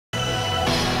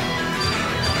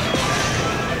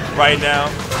right now.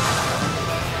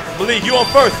 Malik, you on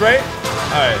first, right?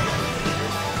 All right.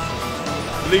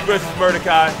 Malik versus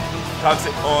Murderkae.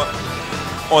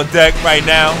 KOFXIII on deck right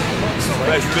now.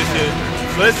 Exhibition.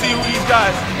 So let's see who these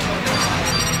guys.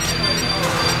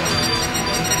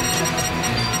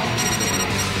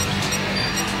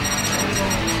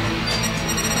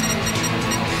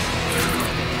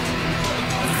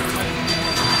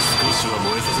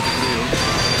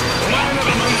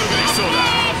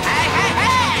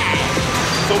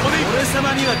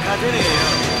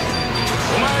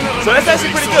 So that's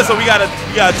actually pretty good. So we got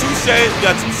two Shens, we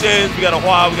got we got a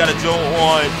Hua, we got a Joe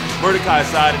on Murderkae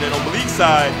side, and then on Malik's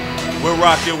side, we're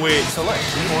rocking with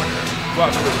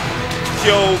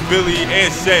Kyo, Billy,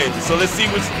 and Shen. So let's see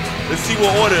what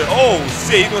order. Oh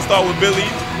shit, he's gonna start with Billy.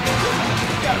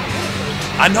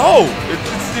 I know,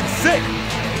 it's sick.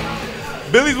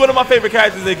 Billy's one of my favorite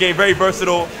characters in the game, very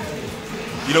versatile.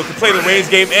 You know, can play the range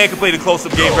game and can play the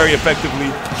close-up game very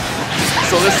effectively.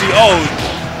 So let's see. Oh,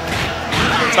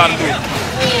 trying to do it.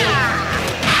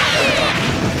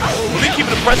 Really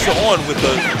keeping the pressure on with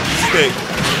the stick.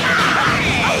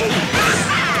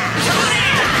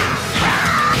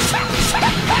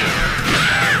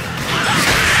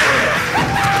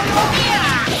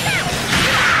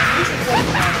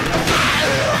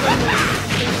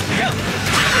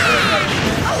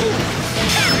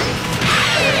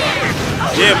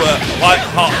 Yeah, but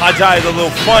Hajai is a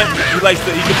little fun. He can play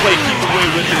keep away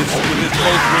with his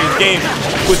close range game.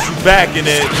 Push you back and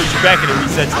then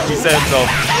reset himself.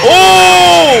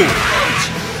 Oh!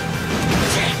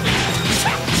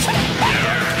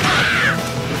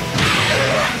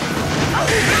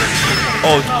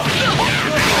 Oh.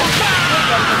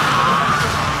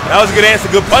 That was a good answer,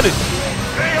 good punish.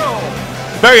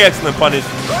 Very excellent punish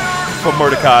from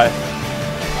Murderkae.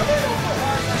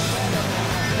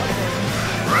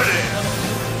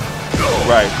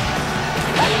 Right.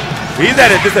 He's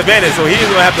at a disadvantage, so he's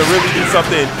gonna have to really do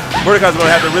something. Murderkae's gonna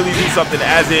have to really do something,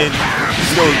 as in,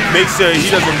 you know, make sure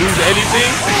he doesn't lose anything.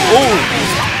 Ooh,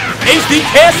 HD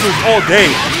cancels all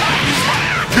day.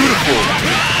 Beautiful.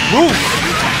 Roof.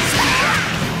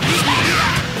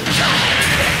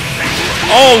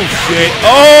 Oh shit.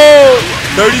 Oh,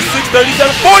 36,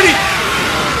 37, 40.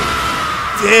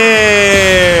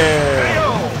 Damn.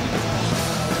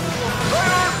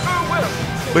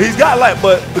 But he's got life,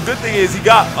 but the good thing is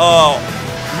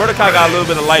Murderkae got a little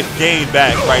bit of life gained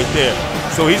back right there.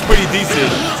 So he's pretty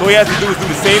decent. So all he has to do is do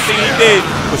the same thing he did,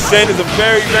 but Shen is a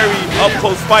very, very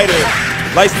up-close fighter.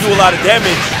 Likes to do a lot of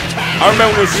damage. I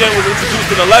remember when Shen was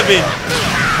introduced in 11,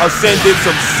 how Shen did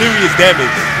some serious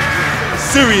damage.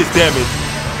 Serious damage.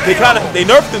 They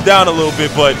nerfed him down a little bit,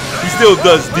 but he still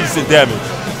does decent damage.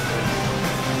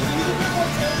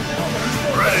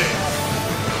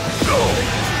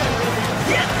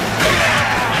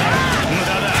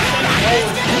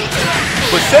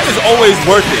 But Shen is always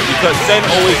worth it because Shen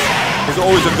is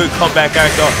always a good comeback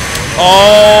character.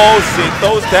 Oh shit,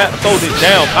 throws it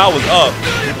down, powers up.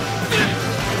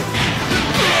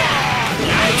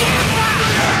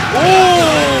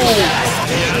 Ooh!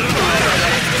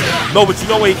 No, but you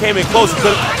know when he came in close,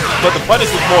 but the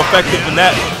punish was more effective in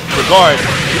that regard.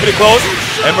 Keep it close,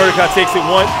 and Murderkae takes it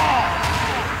one.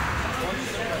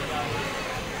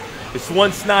 It's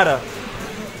one Snada.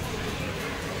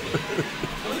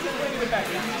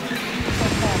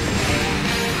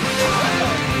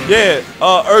 Yeah,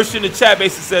 Ursh in the chat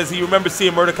basically says he remembers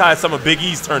seeing Murderkae at some of Big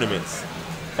E's tournaments,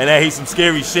 and that he's some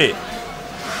scary shit.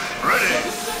 Ready,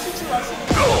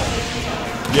 go.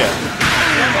 Yeah.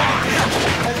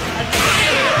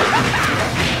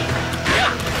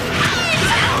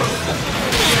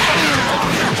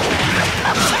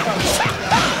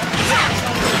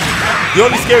 The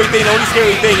only scary thing is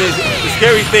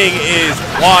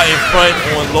Hua in front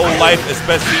on low life,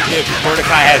 especially if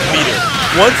Murderkae has meter.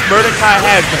 Once Murderkae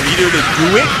has the meter to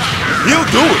do it, he'll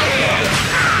do it.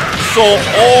 So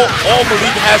all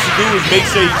Malik has to do is make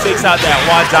sure he takes out that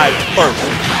Hua dive first.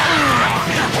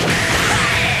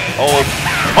 Oh,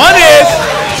 punish!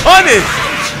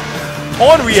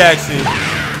 On reaction.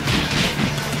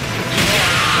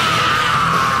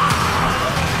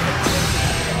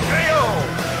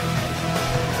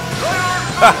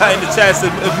 In the chat said,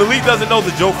 if Malik doesn't know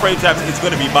the Joe frame traps, it's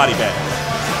going to be body bag.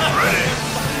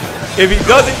 If he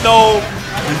doesn't know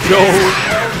the Joe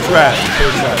trap,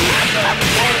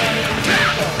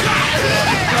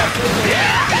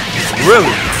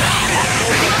 really?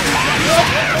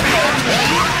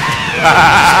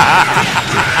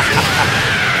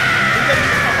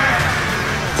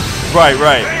 Right.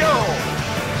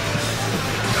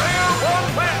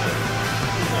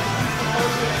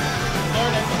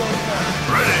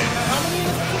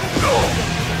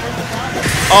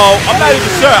 Oh, I'm not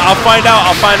even sure. I'll find out.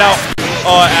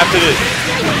 After this.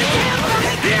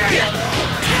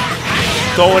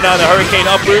 Throwing down the hurricane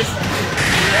uppers.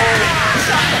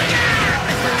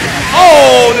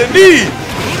 Oh, the knee.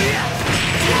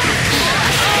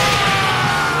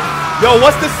 Yo,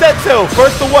 what's the set till?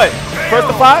 First to what? First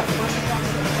to 5?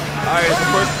 Alright, it's the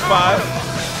first to 5.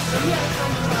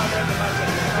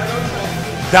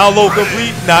 Download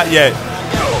complete? Not yet.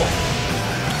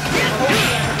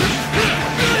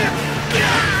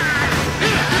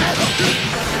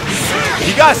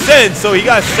 He got Sen, so he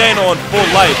got Sen on full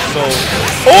life, so.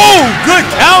 Oh, good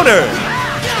counter!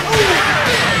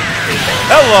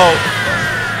 Hello.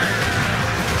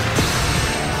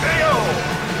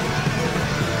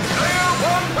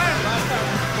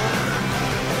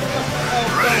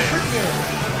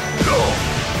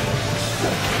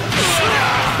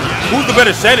 Who's the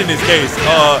better Shen in this case?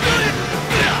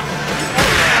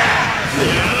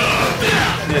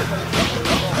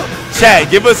 Chad,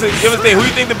 give us a thing. Who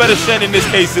you think the better Shen in this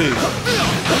case is?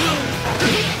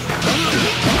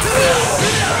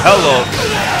 Hello.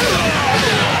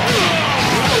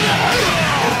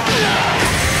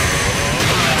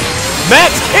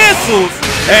 Match cancels,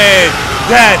 and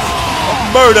that's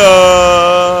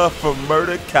murder for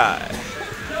Murderkae.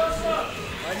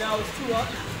 Right now it's 2 up.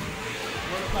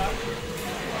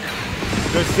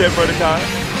 Good shit, Murderkae.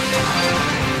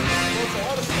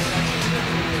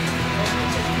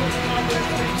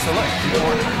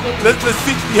 Let's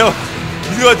see, yo.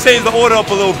 He's gonna change the order up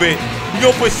a little bit. You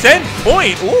gonna put Shen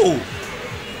point? Ooh.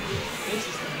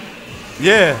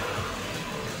 Yeah.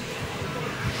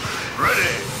 Ready.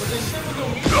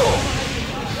 Go.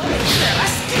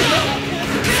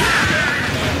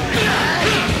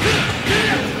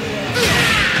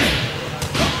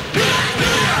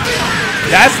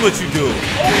 That's what you do.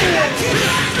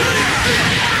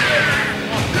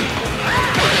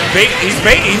 He's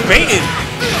baiting.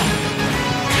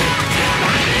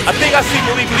 I think I see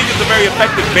Malik is a very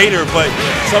effective baiter, but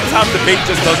sometimes the bait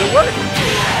just doesn't work. So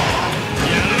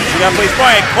you gotta play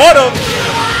smart and caught him.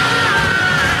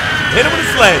 Hit him with a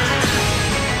sledge.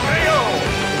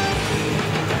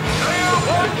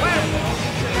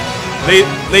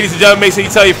 Ladies and gentlemen, make sure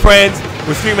you tell your friends.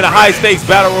 We're streaming a high-stakes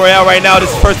battle royale right now. This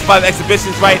is first 5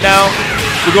 exhibitions right now.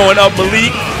 We're going up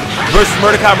Malik versus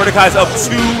Murderkae. Murderkae's up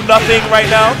 2-0 right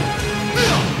now.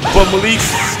 But Malik's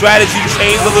strategy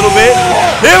changed a little bit.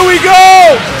 Here we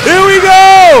go! Here we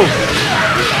go!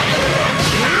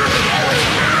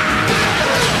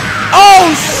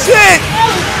 Oh, shit!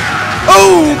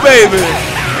 Oh, baby!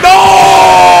 No!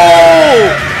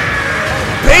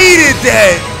 Baited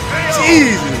that!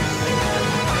 Jesus!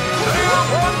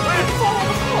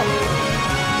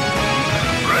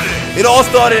 It all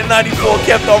started in 94,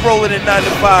 kept on rolling in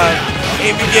 95,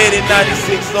 came again in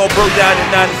 96, all broke down in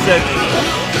 97.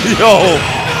 Yo!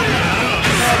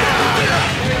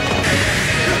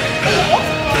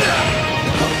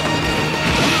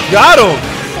 Got him!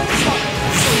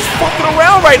 He's fucking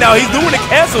around right now, he's doing the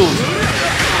cancels.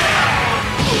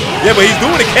 Yeah, but he's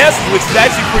doing the cancels, which is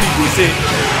actually pretty decent.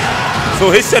 So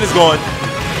his set is gone.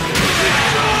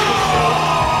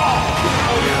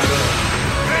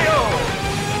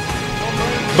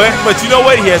 But you know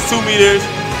what? He has 2 meters.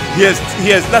 He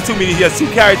has not 2 meters. He has 2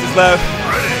 characters left.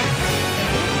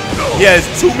 He has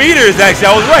 2 meters actually.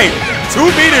 I was right. 2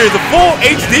 meters, a full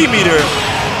HD meter,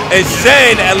 and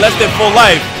Shen at less than full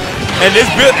life. And his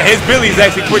Billy is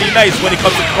actually pretty nice when it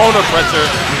comes to corner pressure.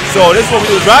 So this one we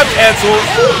do drive cancel.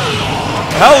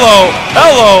 Hello,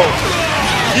 hello.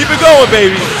 Keep it going,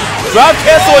 baby. Drive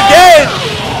cancel again.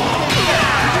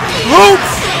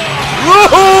 Loops,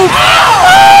 loops.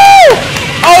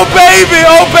 Oh baby,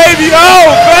 oh baby,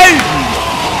 oh baby!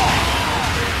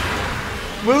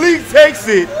 Malik takes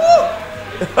it.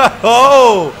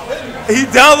 Oh, he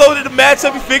downloaded the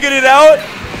matchup, he figured it out,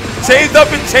 changed up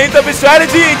his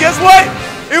strategy, and guess what?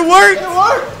 It worked. It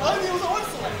worked. I think it was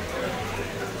awesome.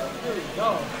 Here we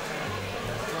go.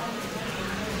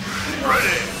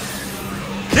 Ready.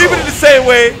 Keep it in the same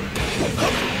way.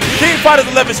 King Fighters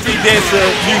 11 Street Dancer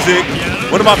music,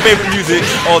 one of my favorite music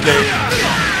all day.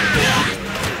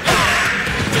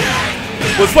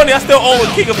 What's funny, I still own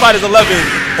King of Fighters 11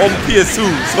 on PS2,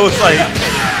 so it's like,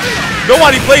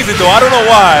 nobody plays it though, I don't know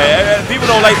why. People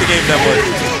don't like the game that much.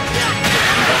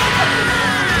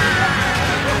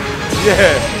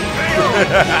 Yeah.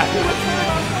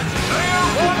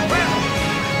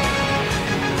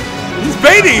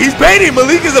 He's baiting,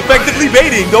 Malik is effectively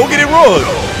baiting, don't get it wrong.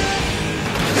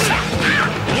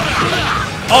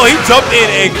 Oh, he jumped in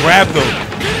and grabbed him.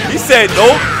 He said,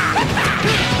 nope.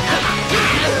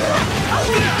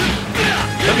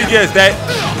 Let me guess that.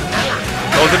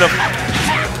 Goes in the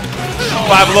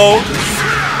 5 low.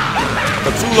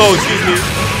 Or 2 low, excuse me.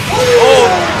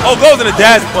 Oh, goes in the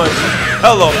dash punch.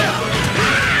 Hello.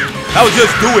 That was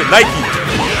just do it, Nike.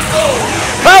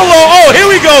 Hello. Oh, here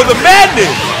we go. The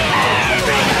madness.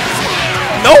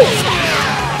 Nope.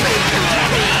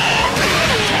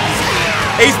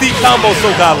 HD combo so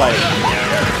godlike.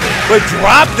 But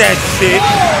drop that shit.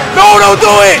 No, don't do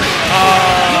it.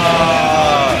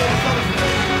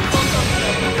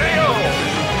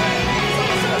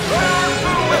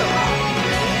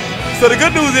 So the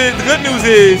good news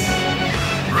is,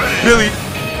 Billy,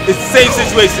 it's the same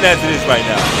situation as it is right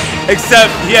now.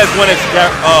 Except he has one extra,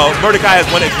 Murderkae has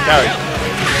one extra character.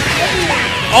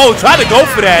 Oh, tried to go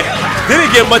for that.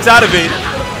 Didn't get much out of it.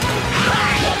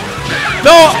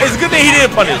 No, it's a good thing he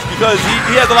didn't punish because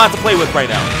he has a lot to play with right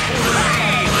now.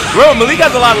 Remember, Malik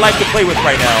has a lot of life to play with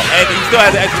right now, and he still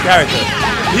has an extra character.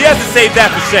 He has to save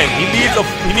that for Shen. He needs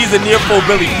a near full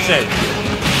Billy for Shen.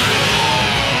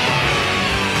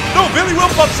 No, Billy will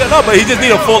fuck Shen up, but he just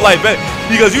needs a full life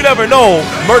because you never know.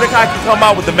 Murderkae can come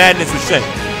out with the madness with Shen.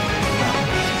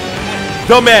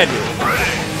 The madness.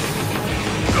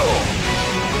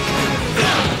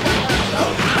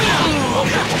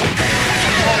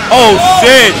 Oh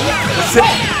shit!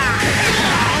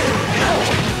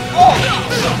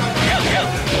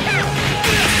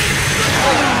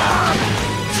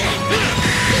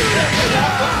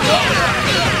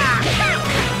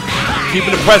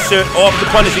 Keeping the pressure off the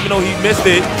punish even though he missed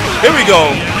it. Here we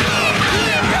go.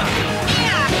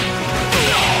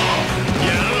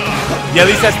 Yeah, at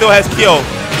least that still has kill.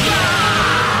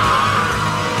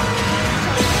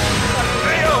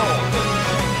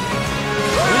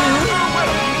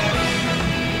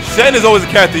 Shen is always a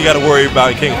character you gotta worry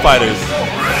about in King of Fighters.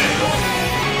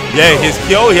 Yeah, his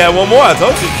kill, he had one more, I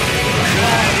told you.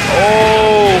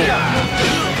 Oh.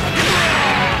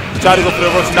 Tried to go for the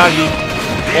Roshinagi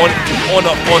on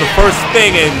the first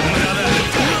thing and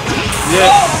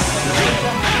yeah.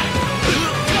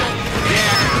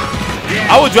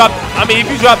 I would drop, I mean, if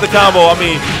you drop the combo, I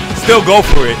mean, still go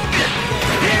for it.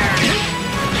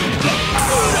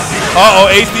 Uh-oh,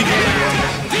 HD.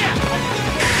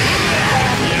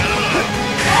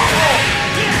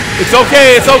 It's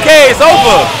okay, it's okay, it's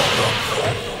over.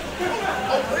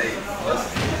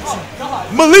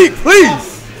 Malik, please.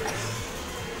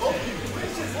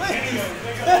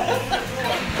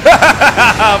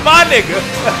 My nigga.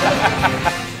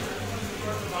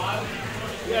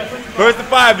 First to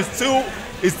 5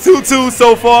 is 2-2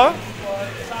 so far.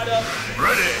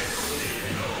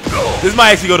 This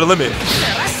might actually go to limit.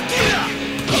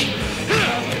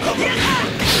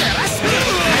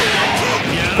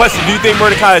 Question, do you think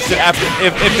Murderkae should, after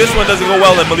if this one doesn't go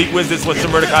well and Malik wins this one, should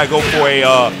Murderkae go for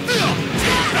a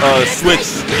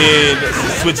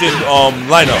switch in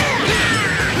lineup?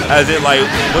 As it like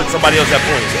put somebody else at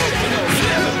points?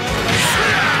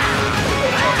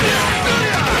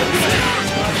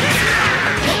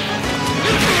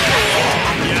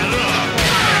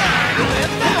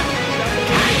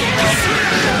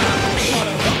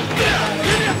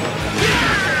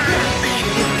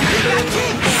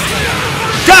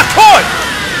 Got caught!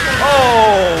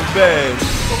 Oh, man.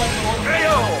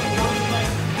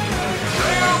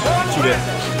 Shoot it.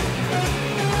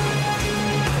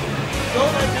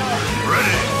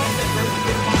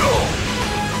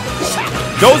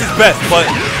 Joe's is best, but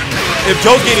if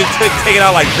Joe's getting taken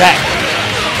out like that,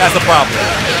 that's a problem.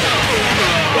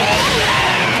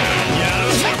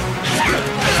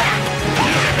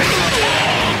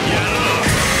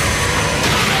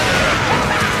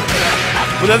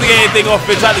 But doesn't get anything off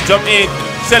it, trying to jump in.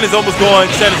 Shen is almost gone.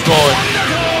 Shen is gone.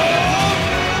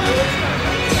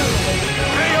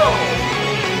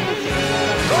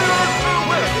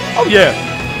 Oh yeah,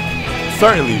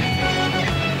 certainly.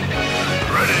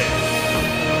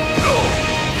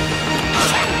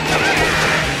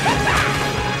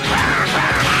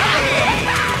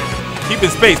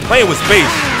 Keeping space, playing with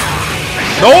space.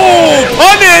 No,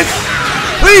 punish!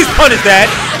 Please punish that.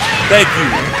 Thank you.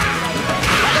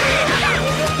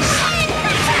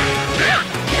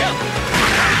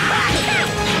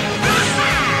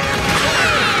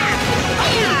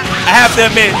 I have to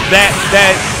admit that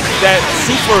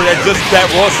super, that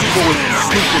raw super was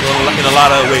stupid in a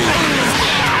lot of ways.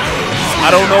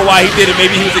 I don't know why he did it.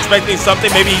 Maybe he was expecting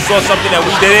something. Maybe he saw something that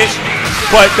we didn't.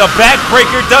 But the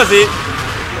backbreaker does it.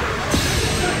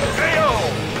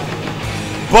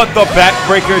 But the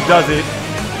backbreaker does it.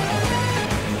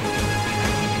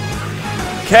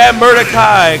 Can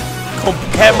Murderkae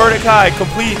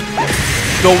complete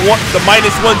the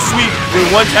 -1 sweep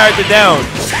with one character down?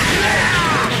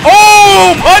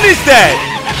 Oh, punish that!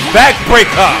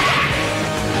 Backbreaker.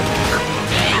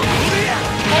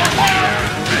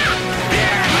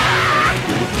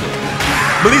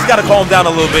 Malik's got to calm down a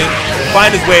little bit,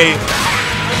 find his way.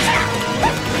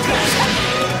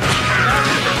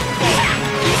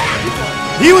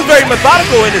 He was very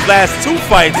methodical in his last 2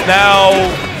 fights. Now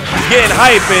he's getting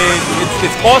hype and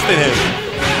it's costing him.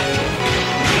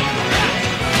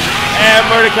 And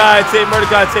Murderkae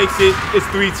takes it. It's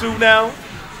 3-2 now.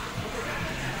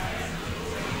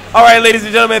 All right, ladies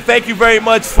and gentlemen, thank you very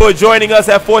much for joining us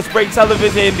at Force Break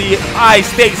Television in the High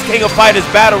Stakes King of Fighters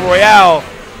Battle Royale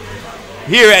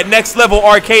here at Next Level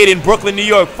Arcade in Brooklyn, New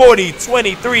York,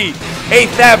 4023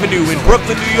 8th Avenue in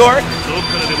Brooklyn, New York.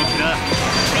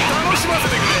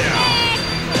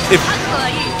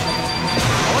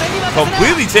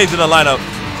 Completely changing the lineup.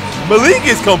 Malik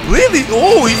is completely,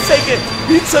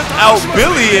 he took out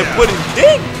Billy and put in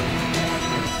King.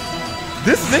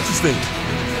 This is interesting.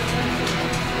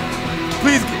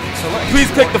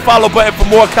 Please click the follow button for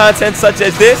more content such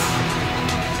as this.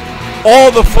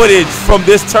 All the footage from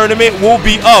this tournament will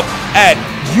be up at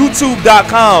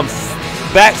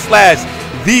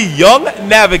youtube.com/The Young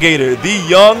Navigator. The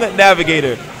Young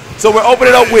Navigator. So we're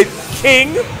opening up with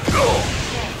King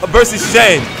versus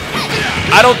Shen.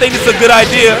 I don't think it's a good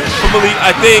idea for Malik.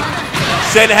 I think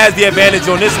Shen has the advantage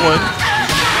on this one.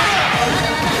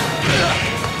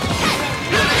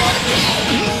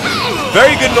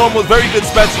 Very good normals, very good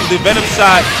specials. The Venom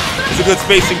shot is a good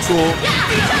spacing tool.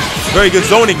 Very good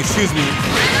zoning, excuse me.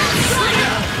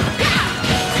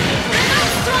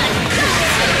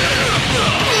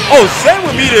 Oh, Shen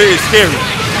with meter is scary.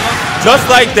 Just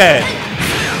like that.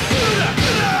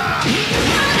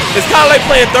 It's kind of like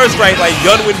playing third strike, like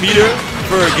Yun with meter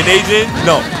for Ganesian.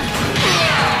 No.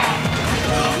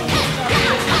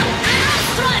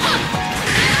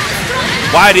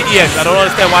 Why the EX? I don't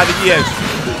understand why the EX.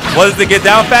 Was it to get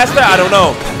down faster? I don't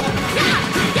know.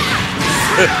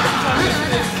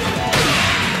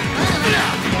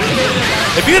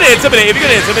 If you're gonna intimidate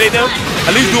them,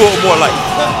 at least do it with more life.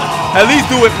 At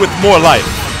least do it with more life.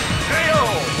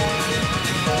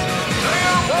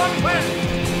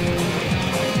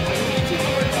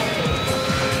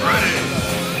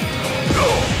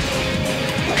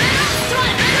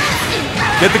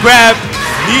 Get the grab,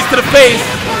 knees to the face,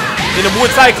 in a Muay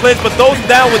Thai clinch, but throws him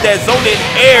down with that zone in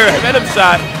air Venom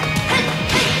shot.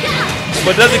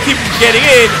 But doesn't keep him getting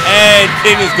in, and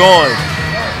King is gone.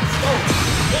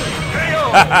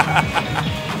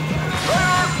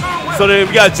 So then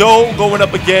we got Joe going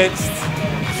up against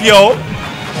Kyo.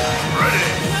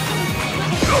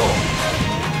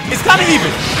 It's kind of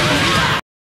even.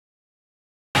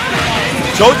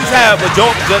 Joe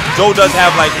does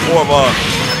have like more of a,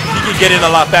 he can get in a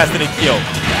lot faster than Kyo.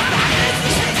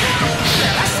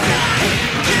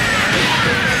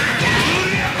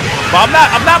 But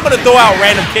I'm not gonna throw out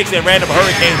random kicks and random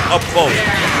hurricanes up close.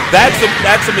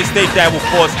 That's a mistake that will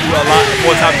cost you a lot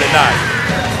more times than not.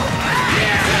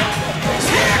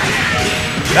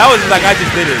 That was like I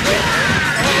just did it.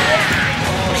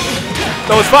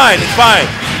 So it's fine, it's fine.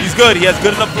 He's good. He has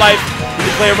good enough life. He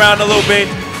can play around a little bit.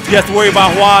 He has to worry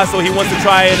about Hua, so he wants to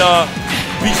try and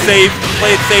be safe,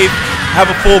 play it safe,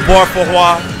 have a full bar for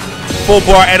Hua, full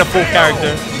bar and a full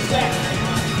character.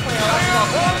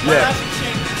 Yeah.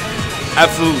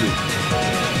 Absolutely.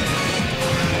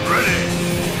 Ready.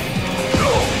 Go.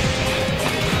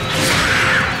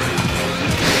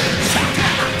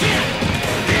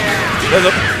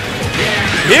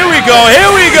 Here we go. Here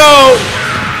we go.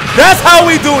 That's how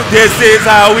we do it. This is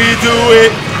how we do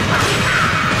it.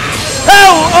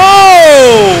 Hell,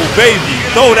 oh, baby.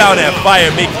 Throw down that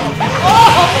fire, make you.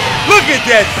 Oh, look at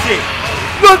that shit.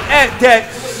 Look at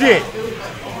that shit.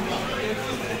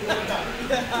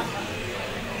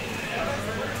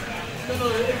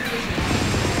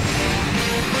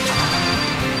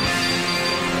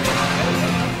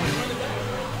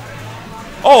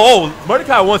 Oh,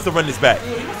 Murderkae wants to run this back.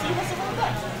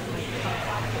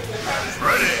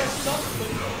 Ready.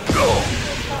 Go.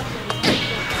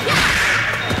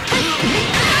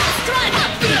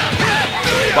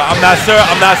 But I'm not sure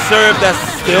if that's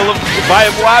still a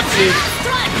viable option.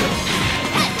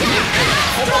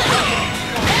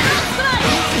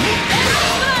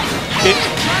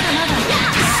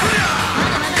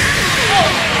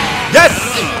 Yes!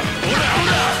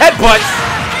 Headbutts,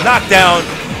 knockdown.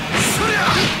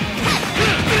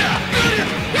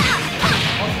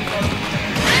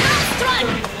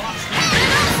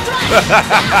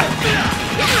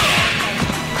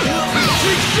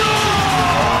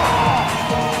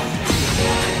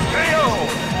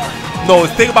 No,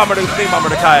 the thing about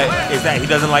Murderkae is that he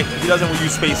doesn't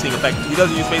use spacing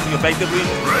effectively.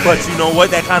 But you know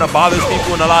what? That kind of bothers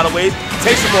people in a lot of ways.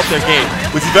 Takes them off their game,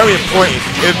 which is very important.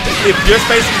 If your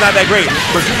spacing is not that great,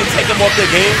 but you can take them off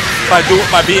their game by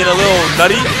being a little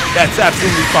nutty, that's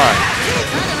absolutely fine.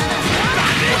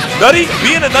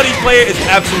 Being a nutty player is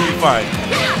absolutely fine.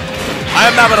 I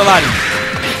am not gonna lie to you.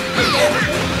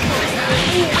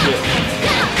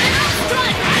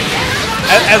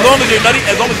 As long as you're nutty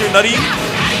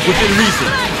within reason.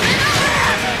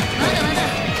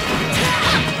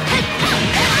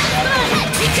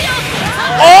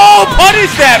 Oh,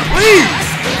 punish that, please!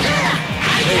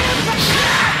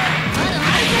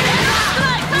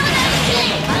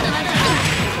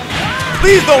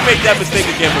 Please don't make that mistake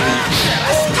again, Malik.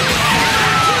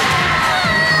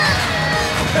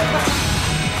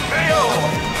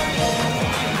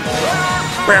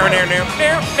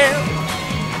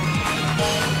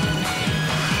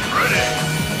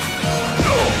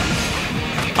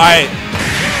 Alright.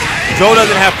 Joe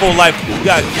doesn't have full life. We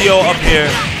got Kyo up here.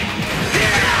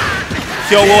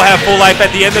 Kyo will have full life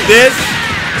at the end of this.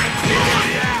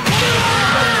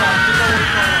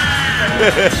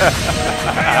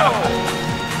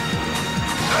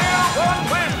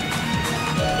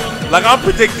 Like, I'm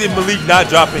predicting Malik not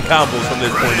dropping combos from this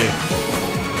point in.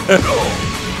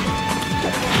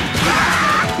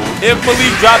 If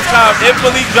Malik drops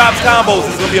combos,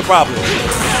 it's gonna be a problem.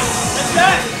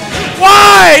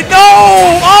 Why? No!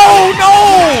 Oh no!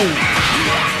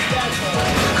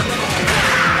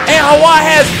 And Hawa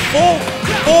has full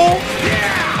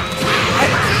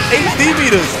HD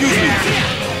meter, excuse me.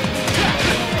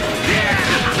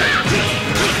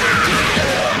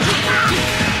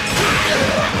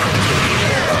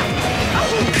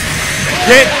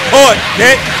 Get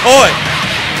caught!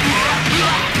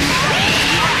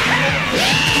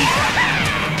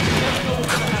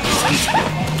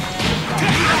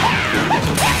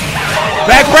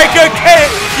 Backbreaker,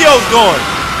 Kyo's gone.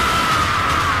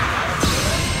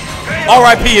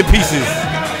 R.I.P. in pieces.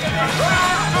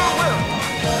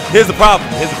 Here's the problem.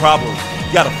 You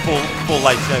got a full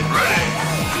life set.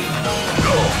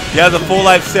 He has a full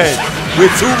life set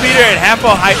with 2 meter and half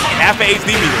a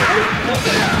HD meter.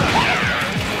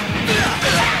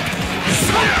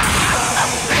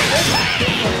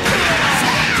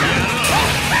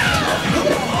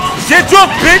 Get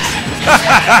drunk, bitch!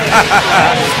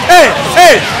 Hey!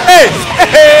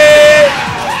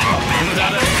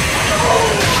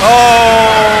 Oh!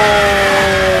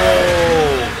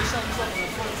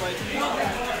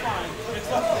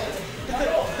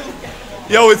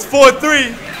 Yo, it's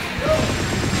 4-3.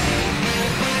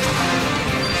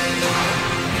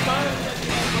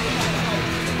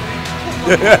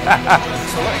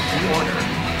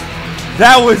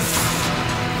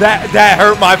 That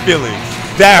hurt my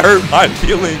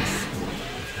feelings.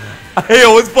 Hey,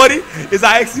 yo, what's funny is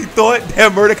I actually thought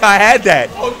that Murderkae had that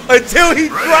until he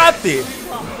dropped it.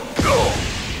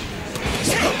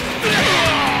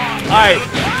 Alright.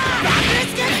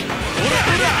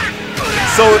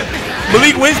 So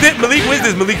Malik wins it. Malik wins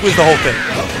the whole thing.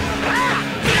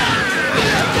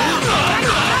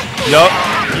 Yup.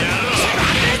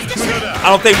 I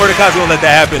don't think Murderkae's gonna let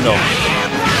that happen though.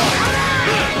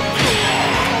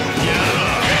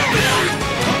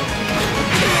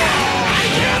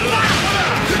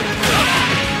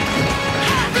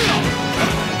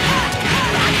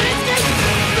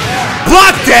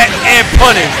 Block that and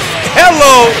punish.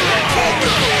 Hello.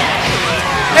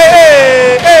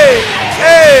 Hey.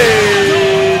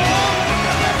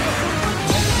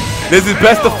 This is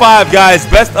best of 5, guys.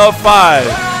 Best of 5.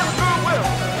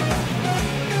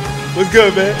 What's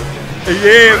good, man?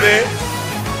 Yeah, man.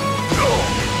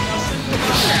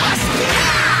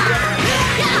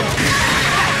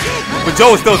 But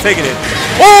Joe is still taking it.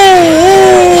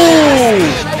 Oh!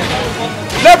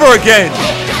 Never again.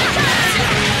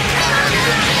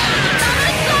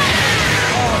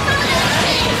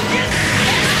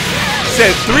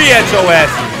 Said 3 at your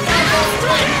ass.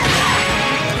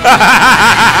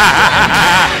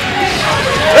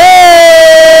 Hey!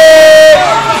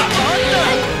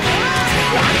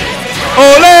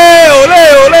 Ole, ole,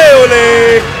 ole, ole.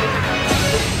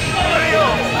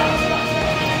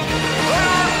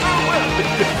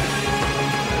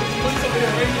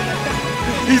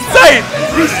 He's tight.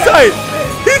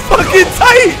 He's fucking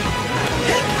tight.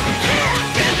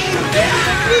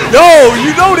 No,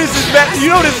 you know this is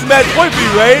match point for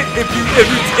you, right? If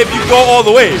you go all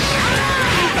the way.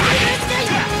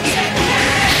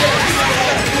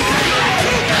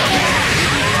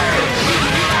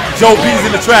 Joe B's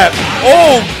in the trap.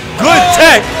 Oh, good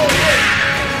tech.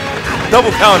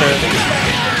 Double counter.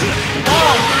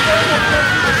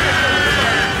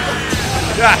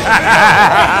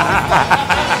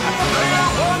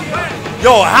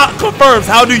 Yo, confirms,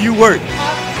 how do you work?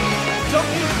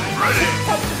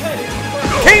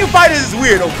 King of Fighters is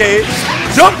weird, okay?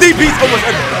 Jump D beats almost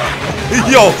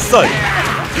everything. Yo, son.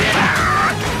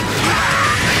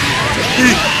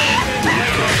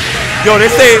 Yo, they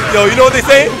say, yo, you know what they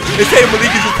say? They say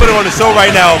Malik is just putting on the show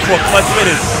right now for plus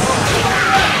minutes.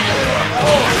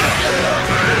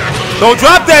 Don't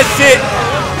drop that shit.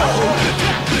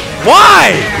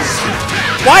 Why?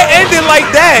 Why end it like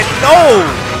that? No.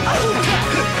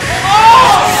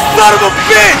 Oh, son of a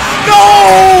bitch. No,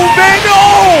 man,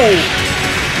 no.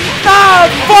 Nah,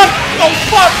 fuck. Oh,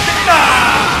 fuck. Nah.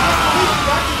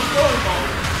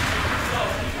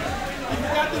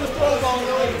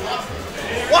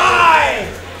 Why?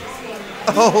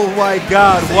 Oh my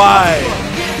God, why?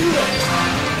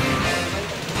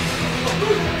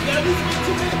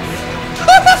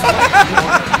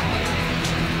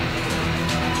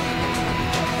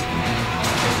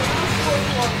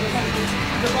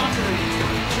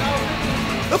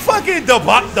 The fucking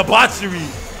debauchery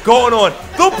going on.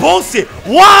 The bullshit.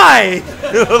 Why?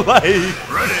 Like.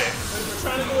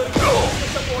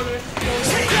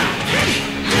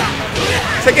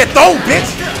 Take it, throw,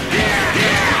 bitch.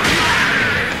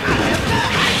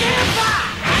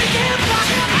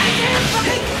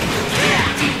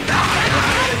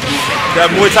 That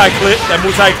Muay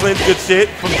Thai clinch, good shit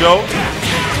from Joe.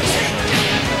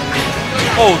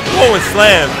 Oh, throw and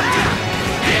slam.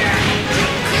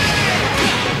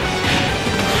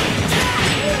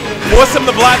 Force him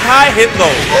to block high, hit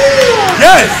low.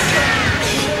 Yes!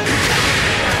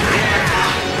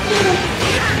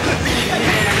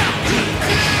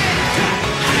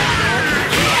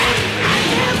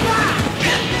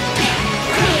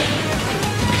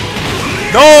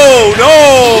 No, no!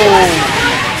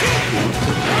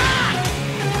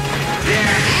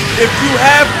 If you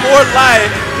have more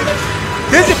life,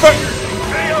 this is for...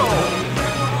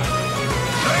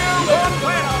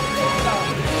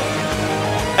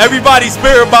 Everybody's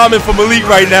spirit bombing for Malik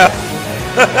right now.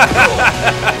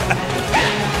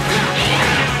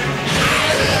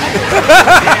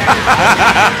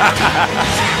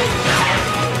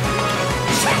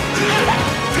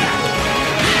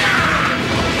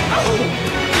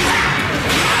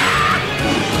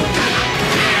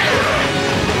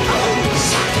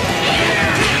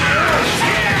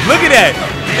 Look at that.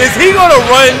 Is he gonna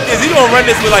run? Is he gonna run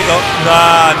this with like a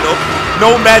nah?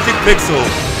 No magic pixel.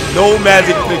 No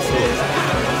magic pixels.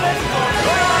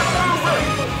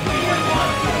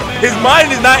 His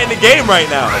mind is not in the game right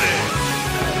now.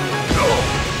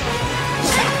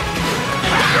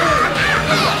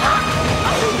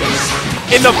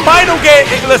 In the final game,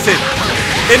 listen.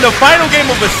 In the final game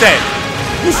of a set,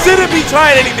 you shouldn't be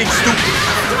trying anything stupid.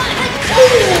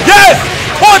 Yes!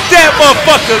 Caught that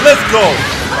motherfucker. Let's go.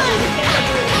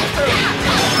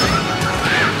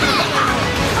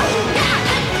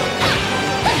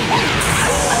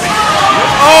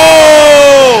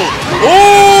 Oh!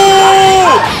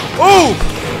 Ooh! Ooh!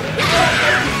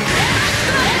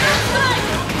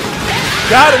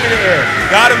 Got him in the air.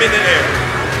 Got him in the air.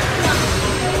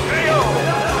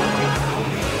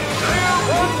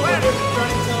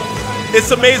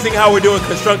 It's amazing how we're doing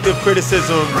constructive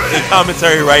criticism and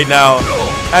commentary right now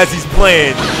as he's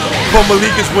playing. But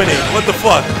Malik is winning. What the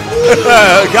fuck?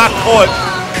 Got caught.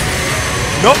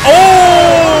 No.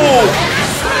 Oh!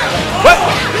 What?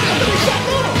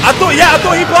 I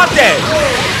thought he blocked that.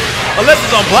 Unless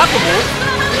it's unblockable.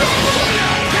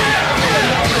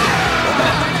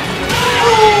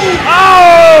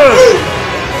 Oh!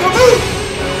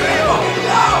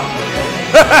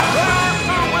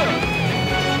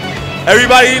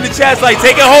 Everybody in the chat's like,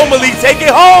 take it home, Malik, take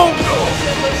it home.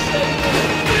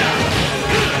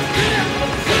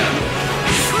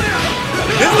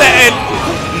 This is the end.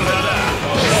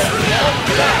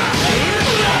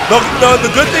 The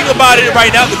good thing about it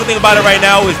right now,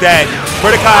 is that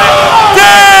Murderkae,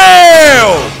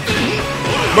 damn!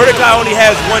 Murderkae only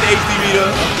has one HD meter.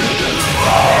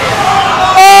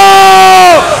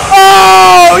 Oh!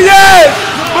 Oh, yes!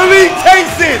 Malik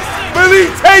takes it!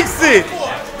 Malik takes it!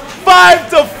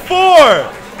 5-4!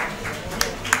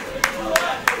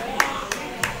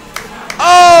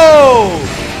 Oh!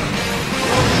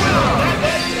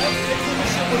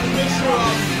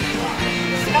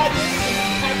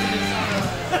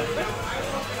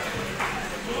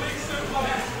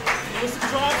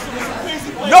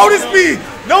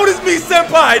 Notice me,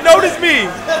 senpai. Notice me.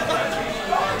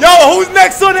 Yo, who's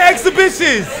next on the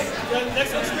exhibitions? The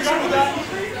next exhibition we got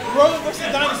Royale versus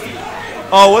Dynicksty.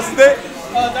 Oh, what's his name?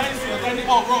 Dynicksty.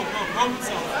 Oh, Rome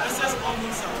himself. SS on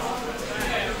himself.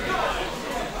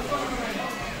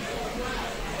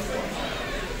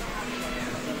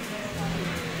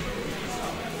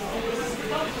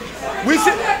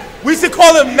 should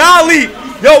call him Malik.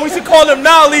 Yo, we should call him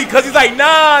Malik because he's like,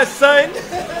 nah, son.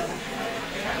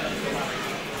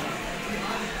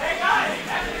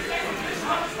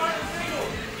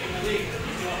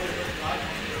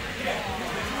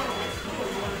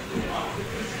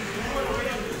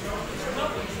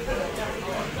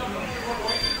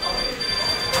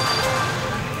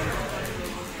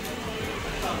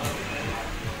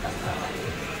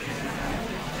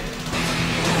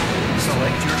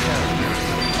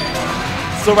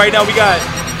 So right now we got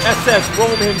SS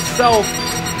Rome himself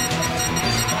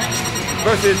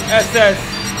versus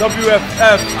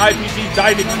SS.WFF.IPG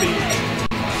Dynicksty.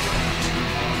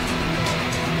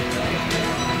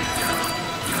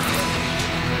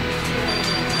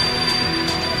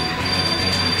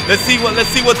 Let's see what the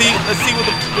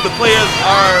players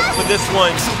are for this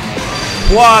one.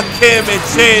 Hua, Kim, and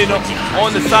Chin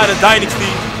on the side of Dynicksty.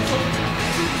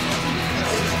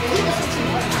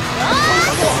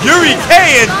 Yuri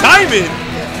K and Diamond.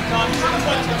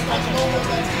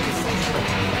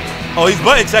 Oh, he's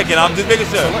button checking. I'm just making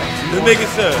sure. Just making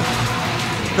sure.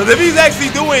 Because if he's actually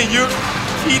doing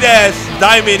Key Dash,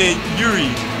 Diamond, and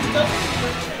Yuri.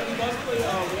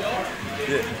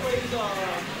 Yeah.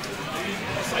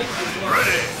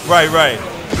 Right.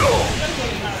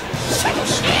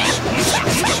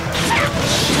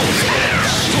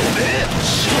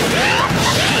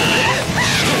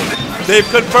 They've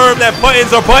confirmed that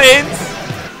buttons are buttons.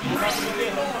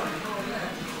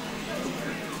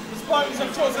 The Spartans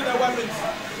have chosen their weapons.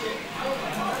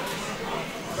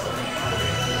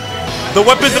 The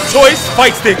weapons of choice,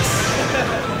 fight sticks.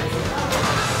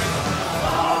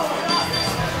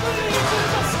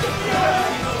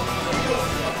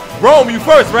 Rome, you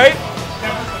first, right?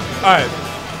 All right.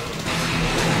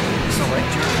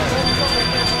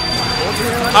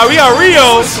 We got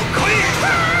Rio.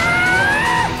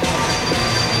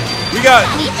 We got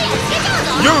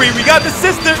Yuri, we got the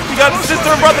sister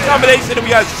and brother combination, and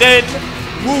we got Shen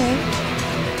Woo.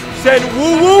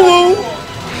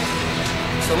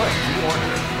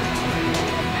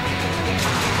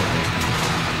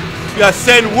 We got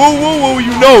Shen Woo,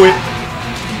 you know it.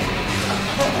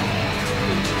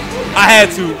 I had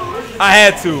to.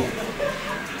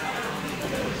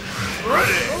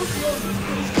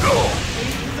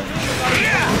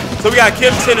 So we got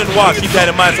Kim, Chin, and Hua, keep that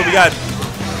in mind. So we got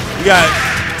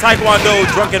Taekwondo,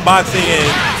 drunken boxing, and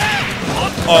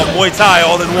Muay Thai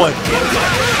all in one.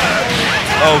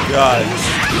 Oh God.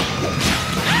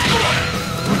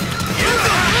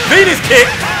 Phoenix kick.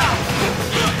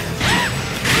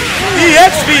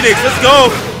 EX Phoenix, let's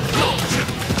go.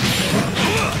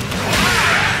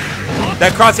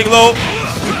 That crossing low.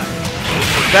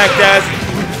 Back dash.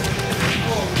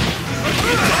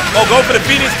 Oh, go for the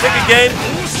Phoenix kick again.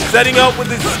 Setting up with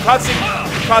this crouching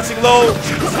low.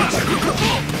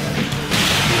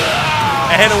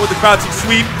 And hit him with the crouching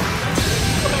sweep.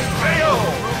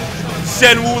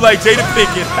 Shen Woo like Jada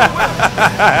Pinkett.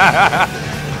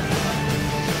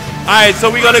 Alright, so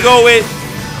we're gonna go with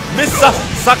Miss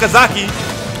Sakazaki.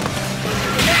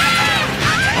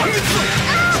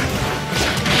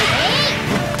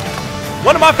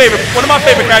 One of my favorite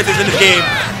characters in this game,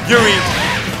 Yuri.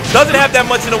 Doesn't have that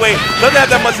much in the way of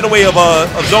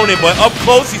zoning, but up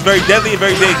close he's very deadly and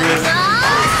very dangerous.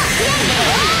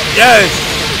 Yes.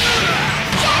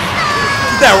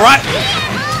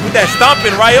 With that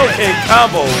stomping Ryoken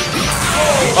combo.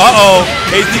 Uh-oh.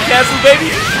 HD cancel,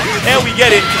 baby. And we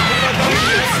get it.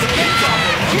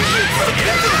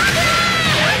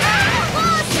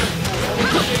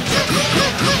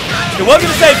 It wasn't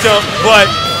a safe jump, but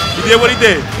he did what he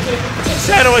did.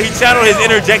 He channeled his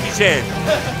inner Jackie Chan.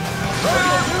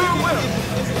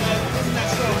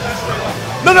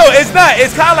 No, it's not.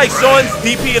 It's kind of like Sean's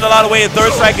DP in a lot of ways in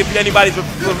Third Strike, if anybody's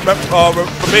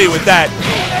familiar with that.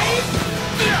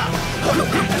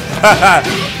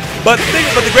 but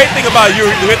the great thing about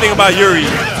Yuri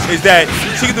is that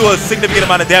she can do a significant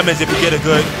amount of damage if you get a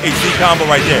good HD combo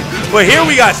right there. But here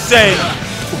we got Shen,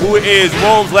 who is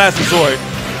Rome's last resort.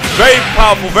 Very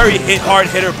powerful, very hard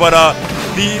hitter, but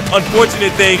the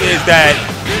unfortunate thing is that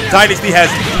Dynicksty has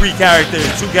 2 characters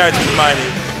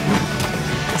remaining.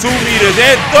 2 meters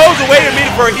and throws away a meter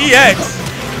for EX.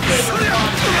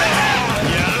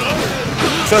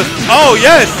 So, oh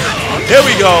yes, here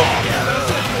we go.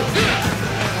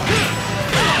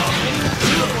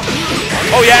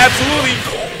 Oh yeah, absolutely.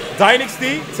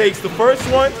 Dynicksty takes the first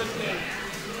one.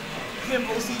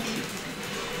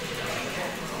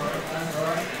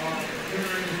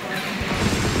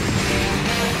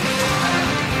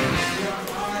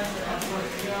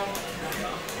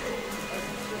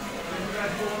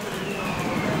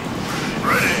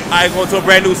 Ready. Alright, going to a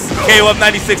brand new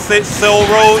KOFXIII Soul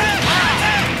Road.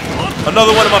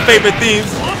 Another one of my favorite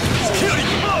themes.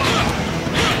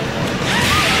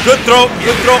 Good throw,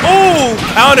 good throw. Ooh,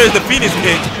 counters the Phoenix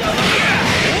kick.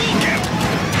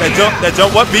 That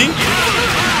jump, what, B?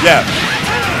 Yeah.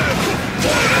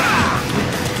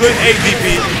 Good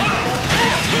ADP.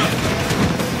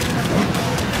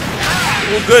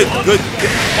 Oh, good.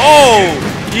 Oh,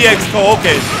 EX call,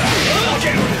 okay.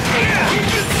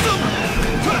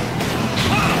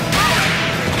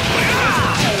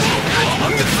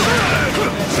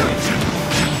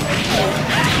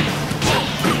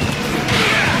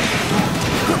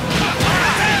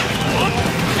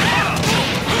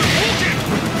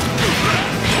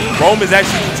 Bowman's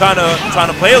actually trying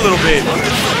to play a little bit.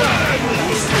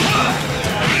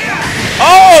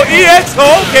 Oh, EX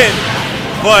Hogan,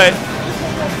 but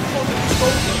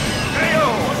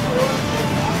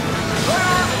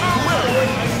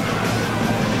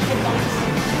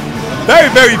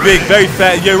very big, very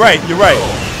fat. You're right.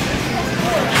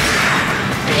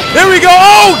 Here we go.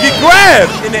 Oh, he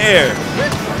grabbed in the air.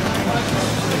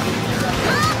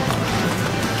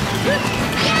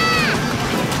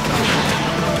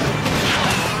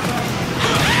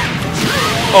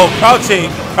 Oh,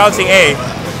 crouching A,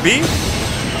 B.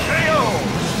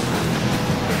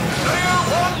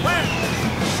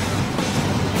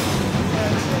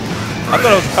 I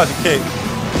thought it was a crouching kick.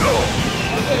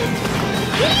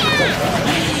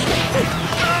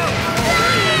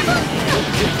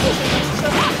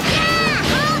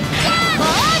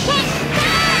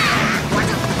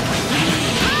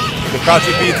 The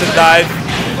crouching B to dive.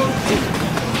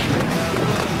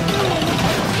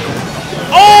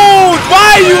 Oh,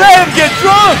 why you let him get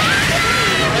drunk?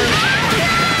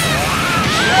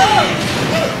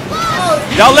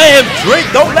 Y'all let him drink.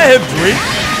 Don't let him drink.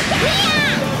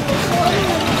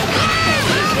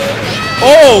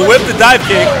 Oh, whipped the dive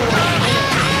kick.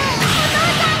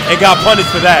 And got punished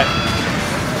for that.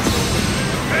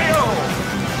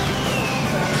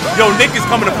 Yo, Nick is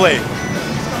coming to play.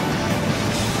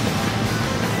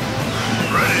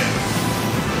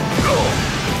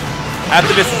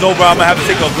 After this is over, I'm gonna have to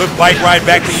take a good bike ride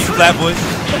back to East Flatbush.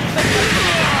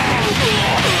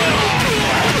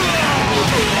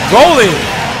 Rolling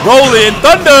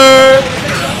thunder.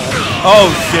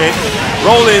 Oh shit,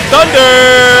 rolling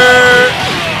thunder.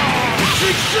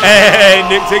 And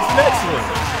Nick takes the next one.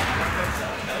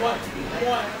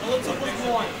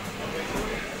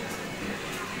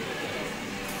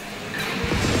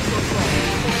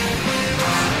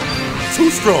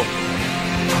 Too strong.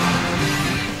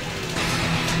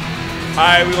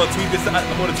 Alright, we're gonna tweet this out.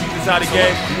 I'm gonna tweet this out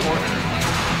again.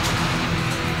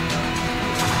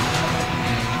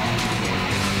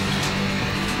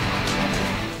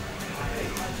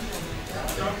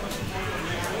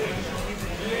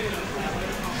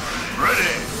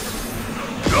 Ready.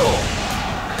 Go.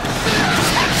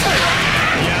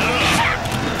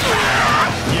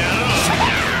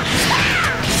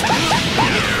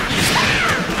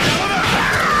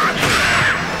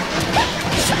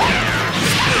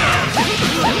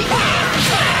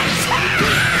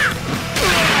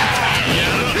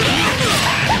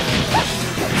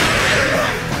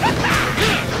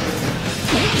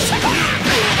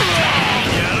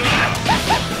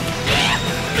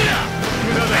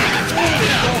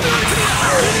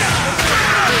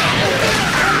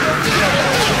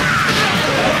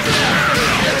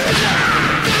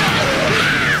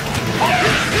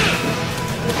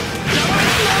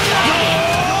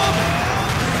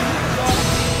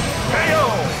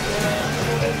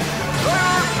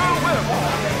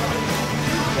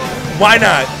 Why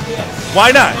not? Why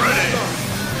not?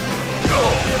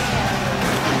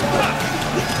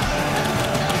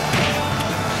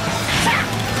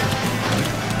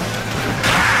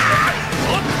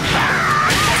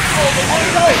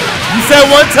 You said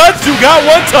one touch, you got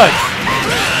one touch.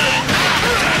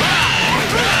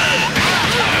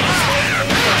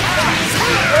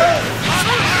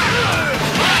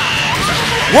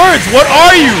 Words, what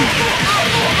are you?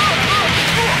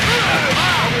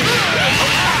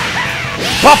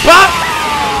 Papa!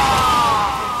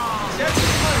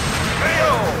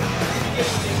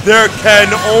 There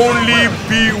can only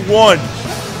be one.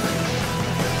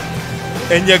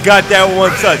 And you got that one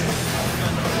touch.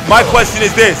 My question is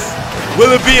this.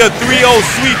 Will it be a 3-0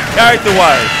 sweep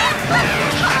character-wise?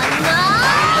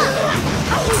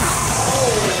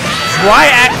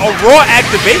 A raw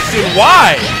activation,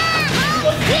 why?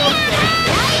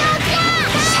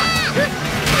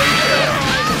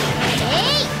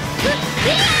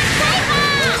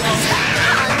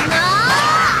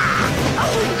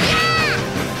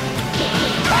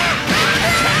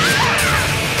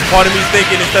 Part of me's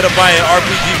thinking instead of buying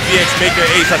RPG VX Maker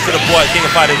Ace, I should have bought King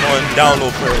of Fighters on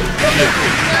download for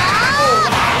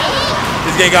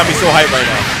This game got me so hyped right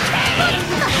now.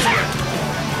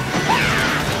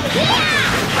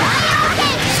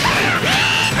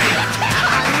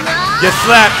 Get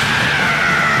slapped.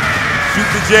 Shoot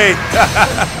the J.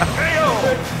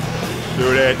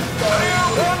 Do that.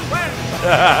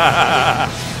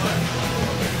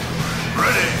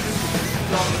 Ready.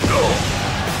 Go.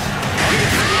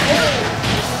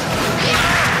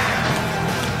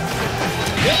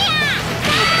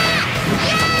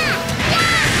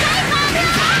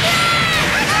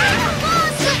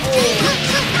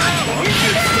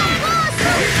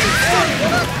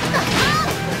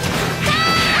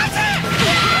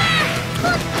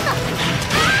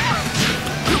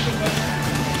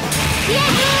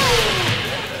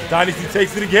 Dynicksty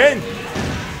takes it again.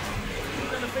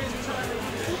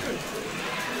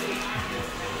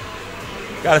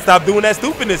 Gotta stop doing that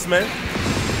stupidness, man.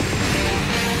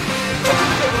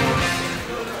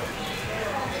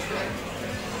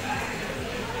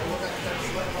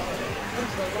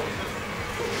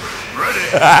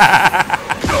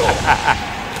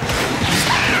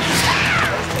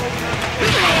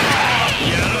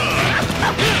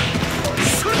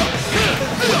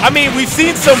 I mean, we've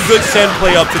seen some good Shen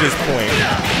play up to this point.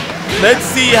 Let's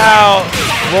see how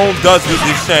Rome does with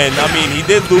this Shen. I mean, he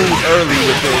did lose early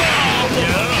with it.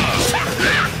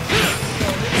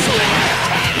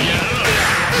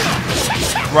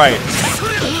 Right.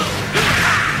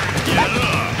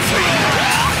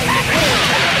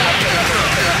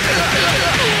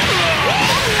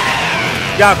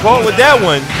 Got caught with that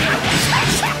one.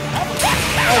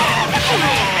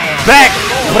 Back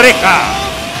breaker.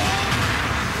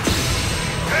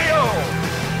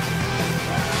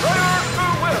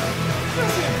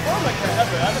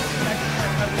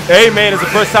 Hey man, it's the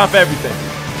first time for everything.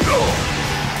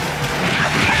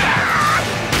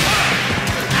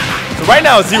 So right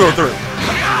now it's 0-3.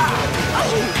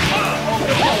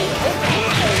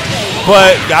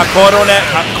 But got caught on that.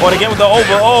 Got caught again with the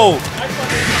over. Oh.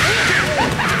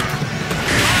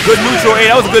 Good neutral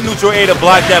A. That was a good neutral A to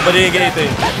block that, but it didn't get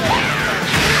anything.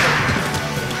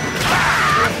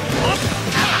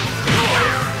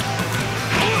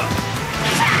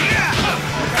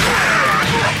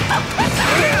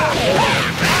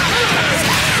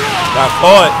 Got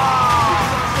caught.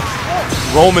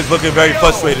 Roman's looking very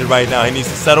frustrated right now. He needs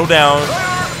to settle down.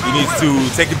 He needs to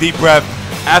take a deep breath.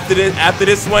 After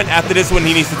this one,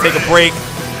 he needs to take a break.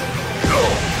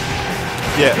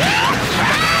 Yeah.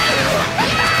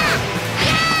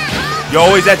 You're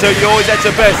always at your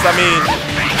best. I mean,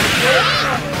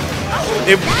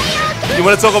 if you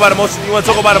want to talk about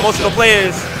emotional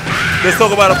players, let's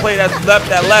talk about a player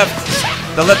that left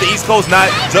the East Coast not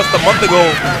just a month ago.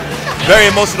 Very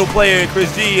emotional player, Chris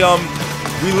G.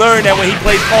 We learned that when he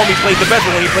plays calm, he plays the best.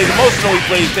 But when he plays emotional, he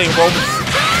plays things.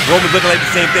 Roman's looking like the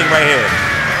same thing right here.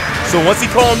 So once he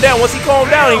calmed down,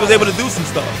 he was able to do some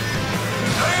stuff.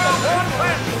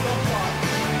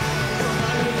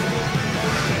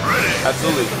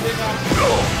 Absolutely.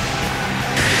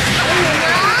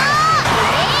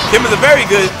 Kim is a very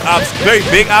good, very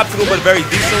big obstacle, but a very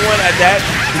decent one at that.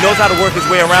 He knows how to work his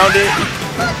way around it.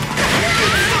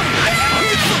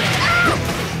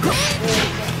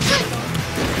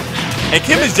 And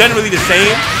Kim is generally the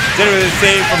same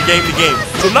from game to game.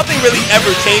 So nothing really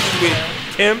ever changes with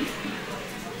Kim.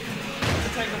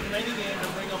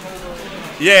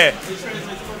 Yeah.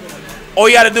 All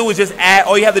you have to do is just add.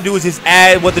 All you have to do is just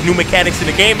add what the new mechanics in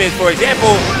the game is. For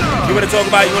example, you want to talk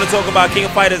about King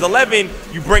of Fighters 11.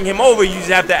 You bring him over. You just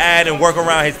have to add and work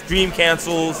around his dream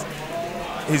cancels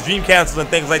and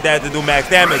things like that to do max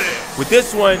damage. With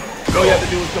this one, all you have to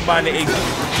do is combine the HD.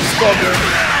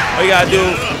 All you gotta do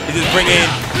is just bring in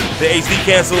the HD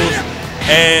cancels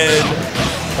and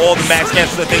all the max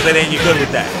cancels and things like that, and you're good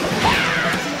with that.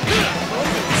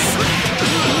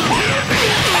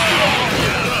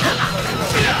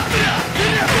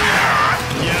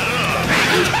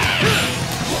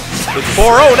 It's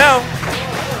 4-0 now.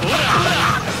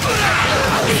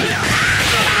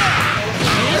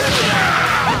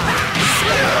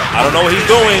 I don't know what he's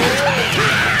doing.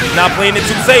 He's not playing it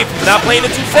too safe.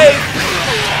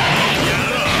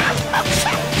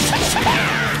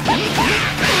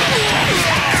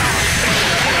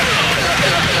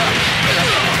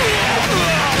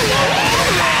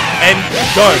 And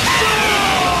done.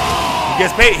 He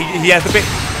gets paid. He has to pay.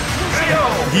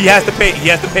 He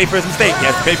has to pay for his mistake. He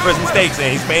has to pay for his mistakes,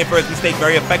 and he's paying for his mistake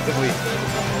very effectively.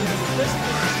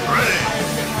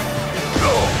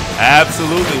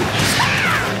 Absolutely.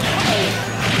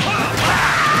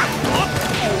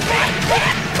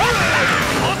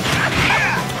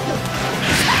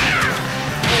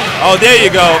 Oh, there you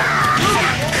go.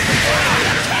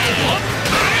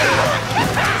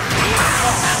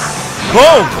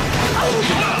 Boom.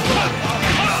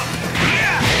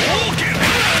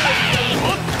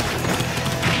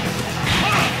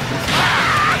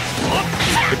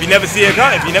 If you never see it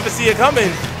coming, it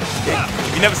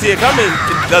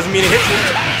doesn't mean it hits you.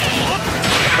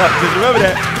 Just remember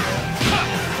that.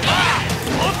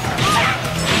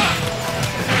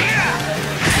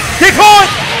 Kick on!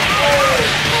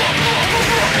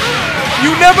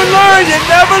 You never learn, you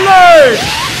never learn!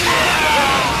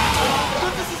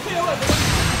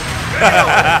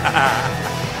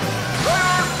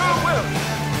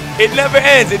 It never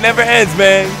ends,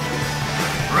 man.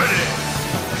 Ready.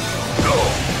 Go.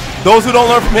 Those who don't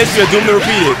learn from history are doomed to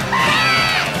repeat it.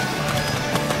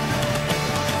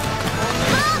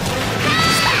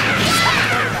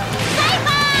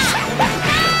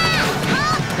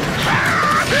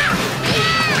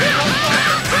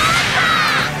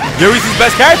 Yuri's his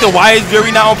best character. Why is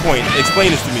Yuri not on point? Explain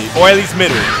this to me. Or at least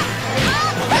middle.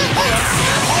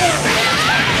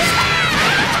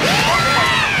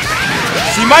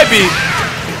 She might be.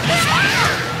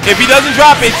 If he doesn't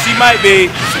drop it, she might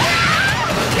be.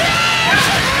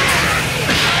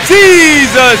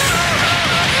 Jesus!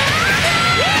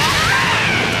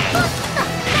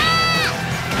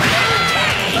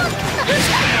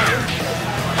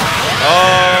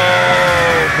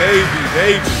 Oh,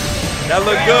 baby. That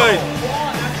looked good.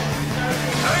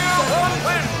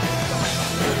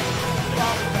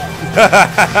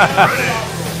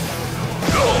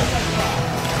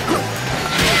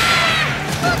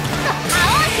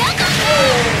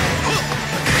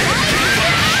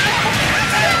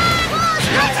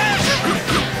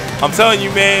 I'm telling you,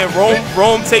 man,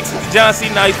 Rome takes it to John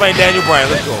Cena. Now he's fighting Daniel Bryan.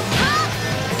 Let's go.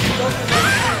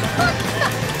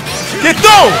 Get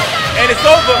through! And it's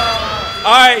over.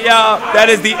 All right, y'all. That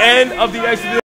is the end of the exhibition.